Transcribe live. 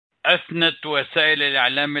أثنت وسائل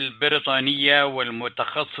الإعلام البريطانية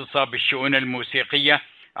والمتخصصة بالشؤون الموسيقية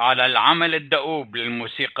على العمل الدؤوب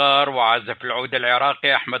للموسيقار وعازف العود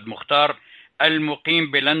العراقي أحمد مختار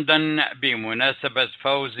المقيم بلندن بمناسبة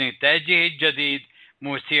فوز نتاجه الجديد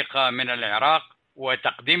موسيقى من العراق،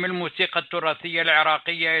 وتقديم الموسيقى التراثية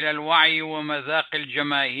العراقية إلى الوعي ومذاق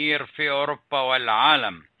الجماهير في أوروبا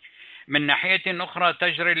والعالم. من ناحية أخرى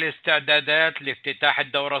تجري الاستعدادات لافتتاح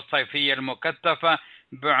الدورة الصيفية المكثفة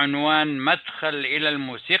بعنوان مدخل إلى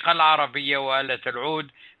الموسيقى العربية وآلة العود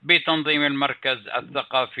بتنظيم المركز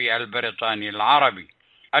الثقافي البريطاني العربي.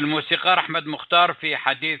 الموسيقار أحمد مختار في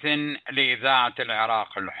حديث لإذاعة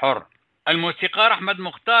العراق الحر. الموسيقار أحمد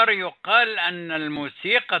مختار يقال أن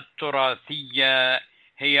الموسيقى التراثية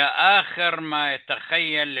هي آخر ما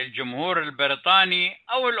يتخيل الجمهور البريطاني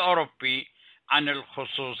أو الأوروبي عن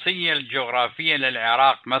الخصوصية الجغرافية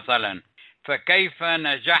للعراق مثلا، فكيف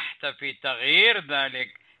نجحت في تغيير ذلك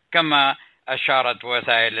كما أشارت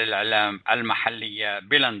وسائل الإعلام المحلية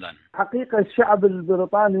بلندن؟ حقيقة الشعب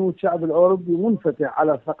البريطاني والشعب الأوروبي منفتح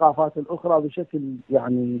على الثقافات الأخرى بشكل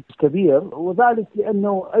كبير، وذلك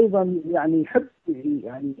لأنه أيضا يحب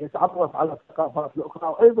يتعرف على الثقافات الأخرى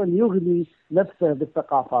وأيضا يغني نفسه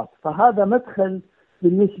بالثقافات. فهذا مدخل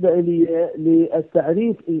بالنسبة لي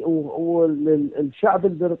للتعريف والشعب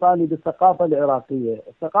البريطاني بالثقافة العراقية.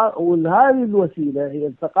 وهذه الوسيلة هي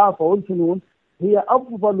الثقافة والفنون، هي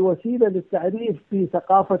أفضل وسيلة للتعريف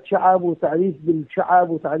بثقافة شعب وتعريف بالشعب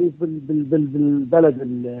وتعريف بالبلد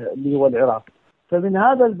اللي هو العراق. فمن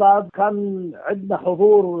هذا الباب كان عندنا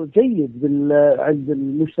حضور جيد عند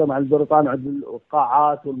المجتمع البريطاني، عند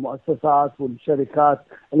القاعات والمؤسسات والشركات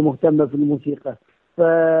المهتمة في الموسيقى.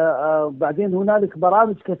 فبعدين هنالك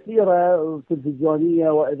برامج كثيرة تلفزيونية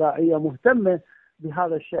وإذاعية مهتمة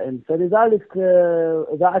بهذا الشأن. فلذلك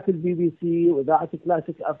إذاعة BBC وإذاعة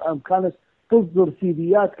كلاسيك FM كانت تصدر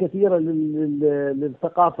سيديات كثيرة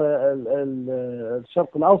للثقافة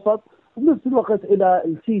الشرق الأوسط، وبنفس الوقت إلى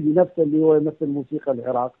السيدي نفسه اللي هو يمثل موسيقى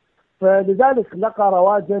العراق. فلذلك لقى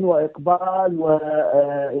رواجا وإقبال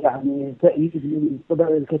تأييد من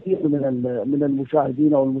قبل الكثير من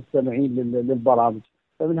المشاهدين والمستمعين للبرامج.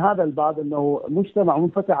 فمن هذا الباب أنه مجتمع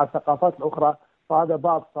منفتح على الثقافات الأخرى، فهذا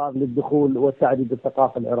باب صار للدخول والتعريف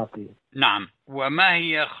بالثقافة العراقية. نعم، وما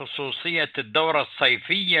هي خصوصية الدورة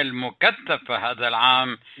الصيفية المكثفة هذا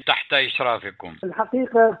العام تحت إشرافكم؟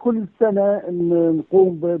 الحقيقة كل سنة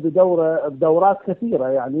نقوم بدورات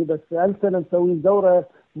كثيرة، بس هالسنة نسوي دورة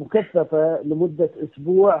مكثفة لمدة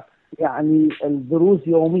أسبوع، الدروس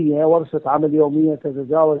يومية، ورشة عمل يومية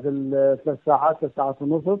تتجاوز 3 ساعات 3 ساعات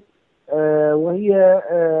ونصف، وهي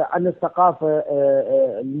عن الثقافة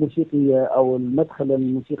الموسيقية أو المدخل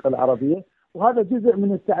للموسيقى العربية. وهذا جزء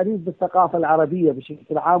من التعريف بالثقافة العربية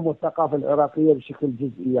بشكل عام والثقافة العراقية بشكل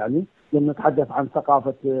جزئي، لما نتحدث عن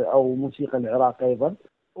ثقافة أو موسيقى العراق أيضا.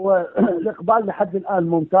 والإقبال لحد الآن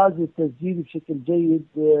ممتاز والتسجيل بشكل جيد،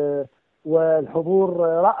 والحضور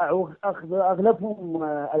رائع، وأغلبهم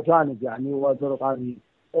أجانب وبريطانيين.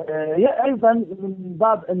 أيضا من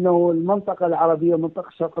باب أنه المنطقة العربية منطقة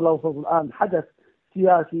الشرق الأوسط الآن حدث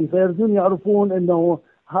سياسي، فيريدون يعرفون أنه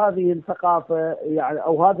هذه الثقافة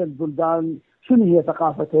أو هذا البلدان شنو هي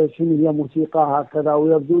ثقافتها، شنو هي موسيقاها كذا،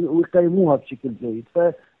 ويبدون ويقيموها بشكل جيد.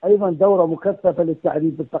 فأيضا دورة مكثفة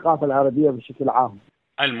للتعريف بالثقافة العربية بشكل عام.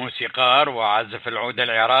 الموسيقار وعازف العود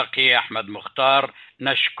العراقي أحمد مختار،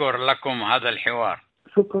 نشكر لكم هذا الحوار.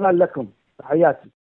 شكرا لكم، تحياتي.